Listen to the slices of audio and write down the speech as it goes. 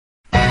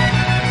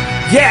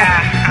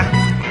Yeah.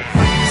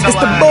 So, It's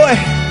the boy,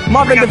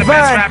 Marvin the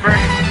best rapper.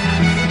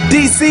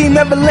 DC,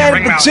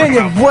 Neverland,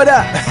 Virginia. What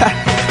up?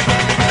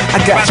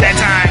 I got you. About that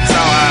time, so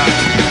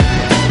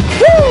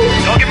woo!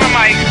 Don't give him a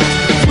mic.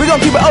 We're gonna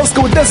keep it old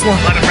school with this one.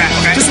 Let him rap,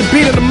 okay? Just a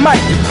beat of the mic.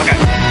 Okay.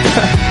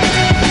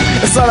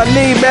 That's all I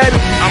need,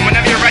 baby.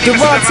 Whenever you're ready,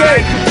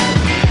 Devontae.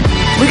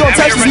 We gonna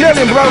touch this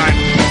million, bro.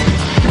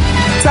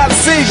 Top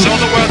secret. Show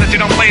the world that you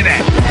don't play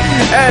that.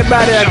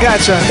 Everybody, I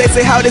gotcha. They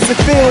say, how does it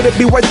feel to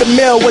be worth a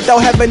mill without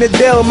having a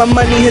deal? My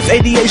money hits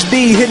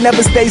ADHD, it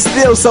never stays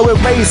still, so it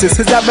raises.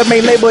 His album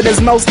ain't labeled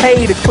as most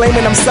hated,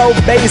 claiming I'm so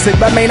basic.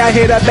 But may not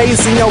hear that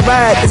bass in your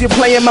ride. As you're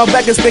playing my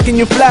records, thinking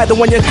you fly. Then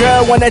when your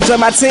girl wanna join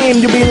my team,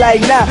 you be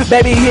like, nah,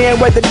 baby, he ain't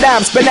worth a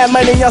dime. Spend that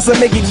money on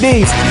some Mickey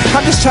D's.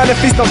 I'm just trying to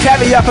feast on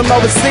caviar from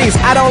overseas.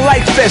 I don't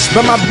like fish,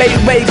 but my bait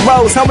weight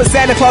grows. I'm with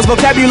Santa Claus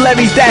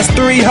vocabulary, that's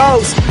 3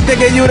 hoes.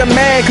 Thinking you the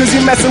man, cause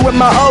you messing with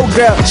my old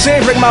girl. She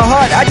ain't break my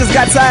heart, I just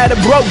got tired of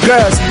broke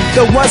girls.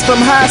 The ones from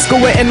high school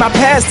were in my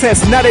past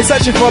tense. Now they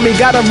searching for me,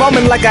 got 'em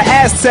roaming like an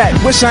Aztec.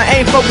 Wish I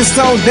ain't focused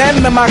on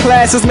them in my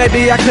classes.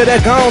 Maybe I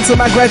could've gone to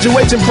my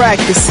graduation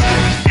practice.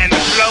 And the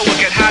flow will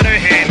get hotter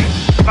in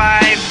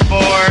 5,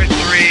 4,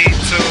 3,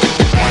 2,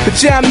 1.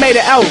 But yeah, I made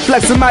it out,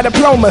 flexing my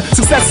diploma.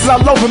 Success is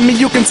all over me,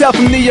 you can tell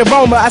from the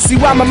aroma. I see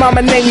why my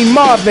mama named me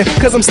Marvin,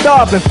 cause I'm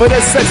starving for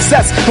this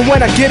success. And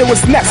when I get it,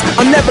 what's next?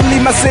 I'll never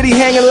leave my city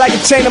hanging like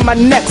a chain on my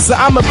neck. So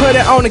I'ma put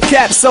it on the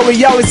cap, so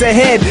we always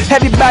ahead.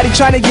 Everybody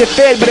trying to get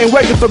fed, but ain't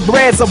working for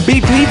bread. So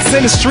beef eats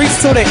in the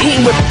streets till they're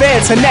eating with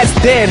feds. And that's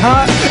dead,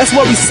 huh? That's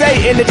what we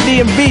say in the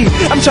DMV.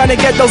 I'm trying to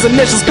get those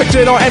initials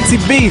pictured on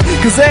MTV.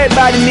 Cause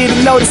everybody need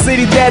to know the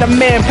city that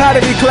I'm in.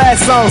 Pottery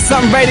class on,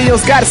 something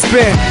radio's gotta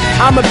spin.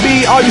 I'ma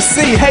be all you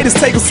see, haters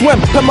take a swim.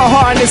 Put my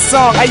heart in this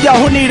song, hey yo,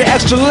 who need an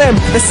extra limb?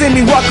 They see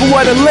me walking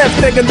with a limp,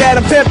 thinking that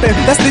I'm pimping.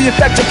 That's the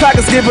effect your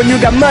pockets give when you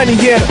got money,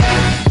 yeah.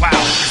 Wow,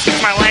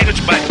 excuse my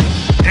language, but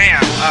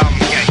damn,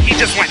 yeah, he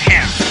just went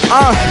ham.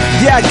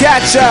 Yeah, I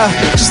gotcha.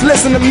 Just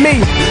listen to me.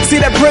 See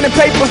that printed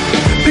paper?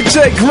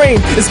 Picture it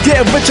green. It's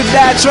getting richer,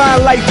 die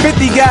trying like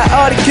 50. Got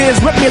all the kids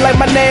with me like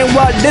my name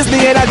Walt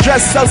Disney. And I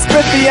dress so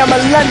spiffy, I'm a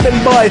London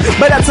boy.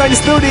 But I turn your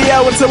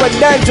studio into a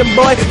dungeon,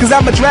 boy. Cause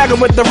I'm a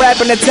dragon with the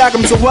rapping and attack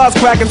him to walls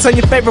cracking. Turn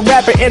your favorite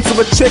rapper into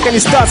a chick and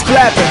he starts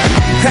clapping.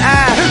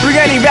 Bring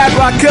any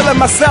rapper, I'm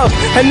killing myself.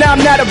 And now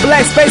I'm not a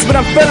black space, but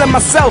I'm feeling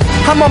myself.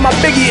 I'm on my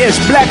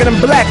Biggie-ish, blacker than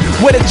black.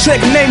 With a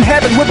chick named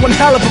Heaven with one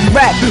hell of a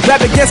rap.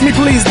 Rap against me,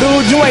 please,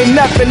 dude, you ain't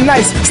nothing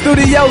nice.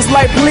 Studios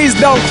like, please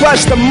don't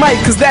crush the mic,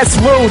 cause that's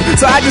rude.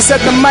 So I just set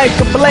the mic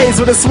ablaze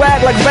with a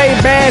swag like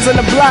Ray-Bans and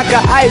a block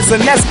of ice,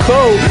 and that's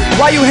cool.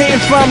 Why you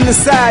hating from the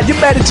side? You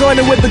better join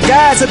in with the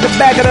guys at the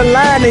back of the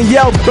line and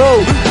yell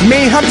boo.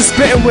 Me, I'm just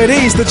spitting with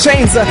ease. The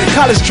chains are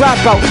college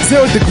dropout,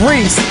 0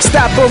 degrees.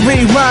 Stop or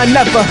rewind,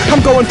 never.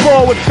 I'm going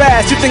forward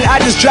fast. You think I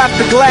just dropped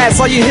the glass?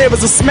 All you hear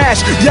is a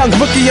smash. Young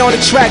rookie on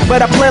the track,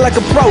 but I play like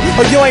a pro.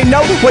 Oh, you ain't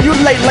know? Well, you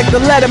late like the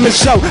Letterman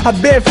show.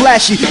 I've been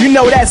flashy, you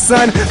know that,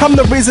 son. I'm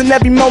the reason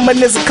every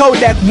moment is a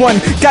Kodak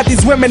one. Got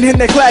these women in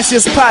their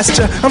classiest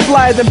posture. I'm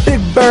flyer than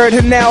Big Bird,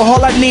 and now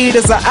all I need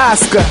is an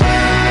Oscar.